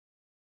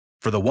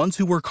For the ones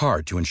who work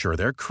hard to ensure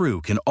their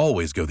crew can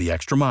always go the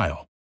extra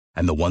mile,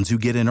 and the ones who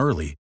get in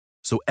early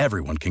so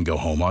everyone can go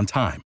home on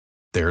time,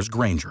 there's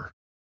Grainger,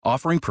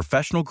 offering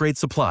professional-grade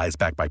supplies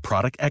backed by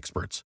product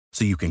experts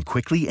so you can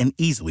quickly and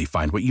easily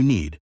find what you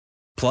need.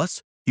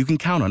 Plus, you can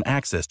count on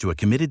access to a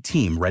committed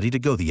team ready to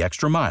go the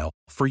extra mile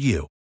for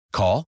you.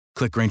 Call,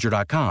 click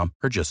Grainger.com,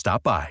 or just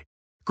stop by.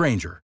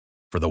 Grainger,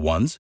 for the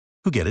ones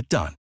who get it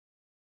done.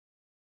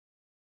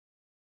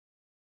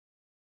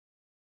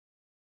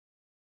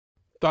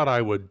 Thought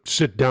I would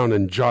sit down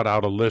and jot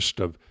out a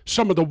list of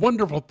some of the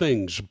wonderful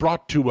things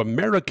brought to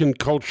American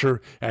culture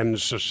and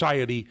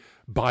society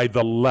by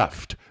the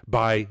left,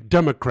 by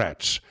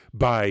Democrats,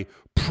 by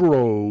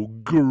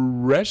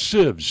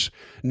progressives.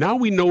 Now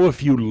we know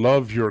if you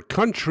love your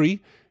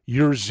country,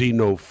 you're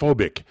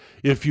xenophobic.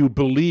 If you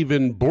believe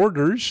in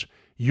borders,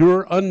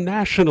 you're a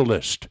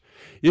nationalist.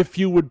 If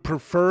you would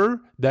prefer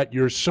that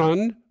your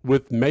son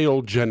with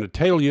male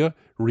genitalia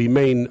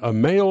remain a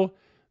male,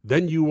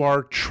 then you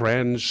are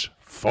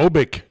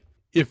transphobic.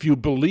 If you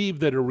believe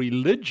that a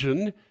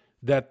religion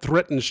that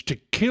threatens to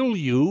kill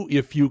you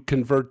if you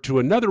convert to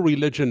another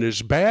religion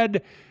is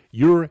bad,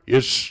 you're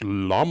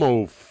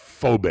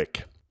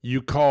Islamophobic.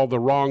 You call the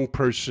wrong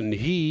person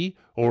he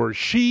or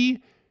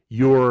she,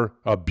 you're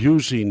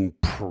abusing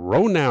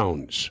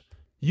pronouns.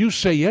 You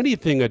say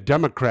anything a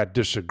Democrat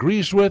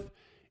disagrees with,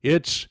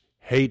 it's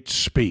hate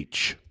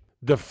speech.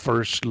 The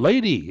First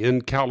Lady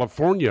in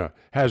California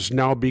has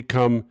now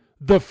become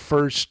the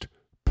first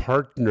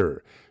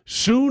partner.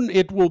 Soon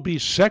it will be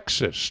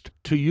sexist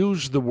to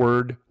use the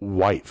word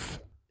wife.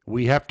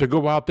 We have to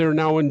go out there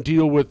now and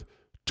deal with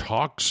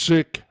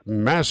toxic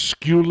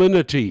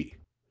masculinity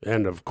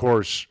and, of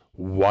course,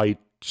 white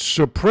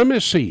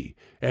supremacy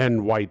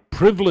and white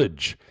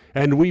privilege.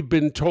 And we've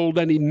been told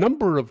any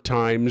number of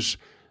times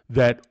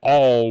that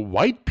all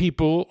white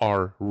people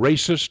are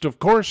racist, of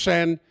course,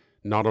 and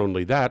not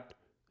only that,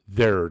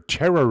 they're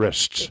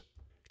terrorists.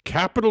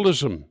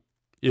 Capitalism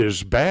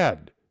is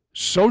bad.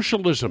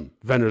 Socialism,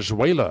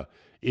 Venezuela,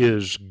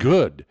 is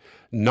good.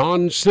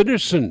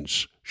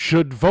 Non-citizens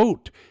should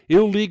vote.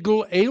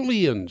 Illegal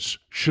aliens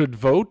should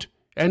vote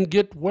and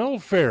get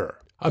welfare.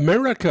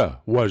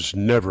 America was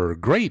never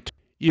great.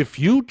 If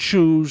you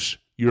choose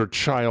your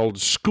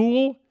child's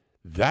school,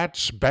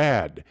 that's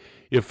bad.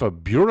 If a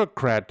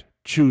bureaucrat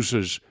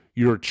chooses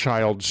your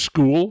child's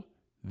school,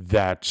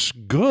 that's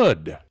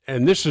good.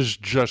 And this is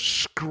just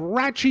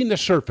scratching the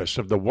surface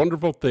of the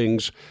wonderful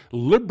things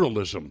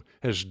liberalism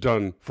has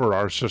done for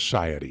our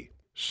society.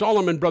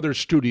 Solomon Brothers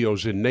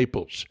Studios in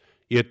Naples.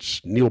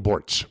 It's Neil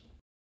Bortz.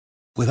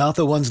 Without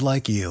the ones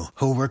like you,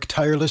 who work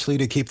tirelessly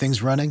to keep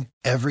things running,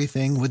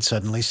 everything would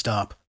suddenly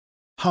stop.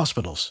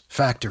 Hospitals,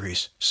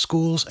 factories,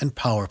 schools, and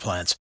power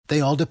plants,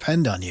 they all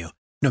depend on you.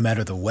 No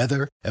matter the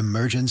weather,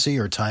 emergency,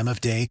 or time of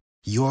day,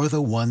 you're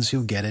the ones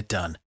who get it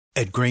done.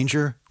 At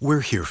Grainger,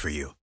 we're here for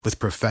you with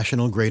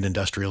professional-grade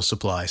industrial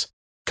supplies.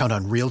 Count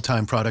on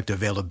real-time product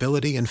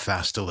availability and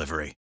fast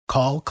delivery.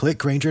 Call, click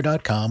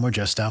Grainger.com, or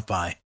just stop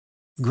by.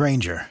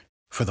 Grainger,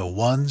 for the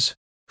ones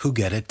who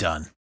get it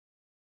done.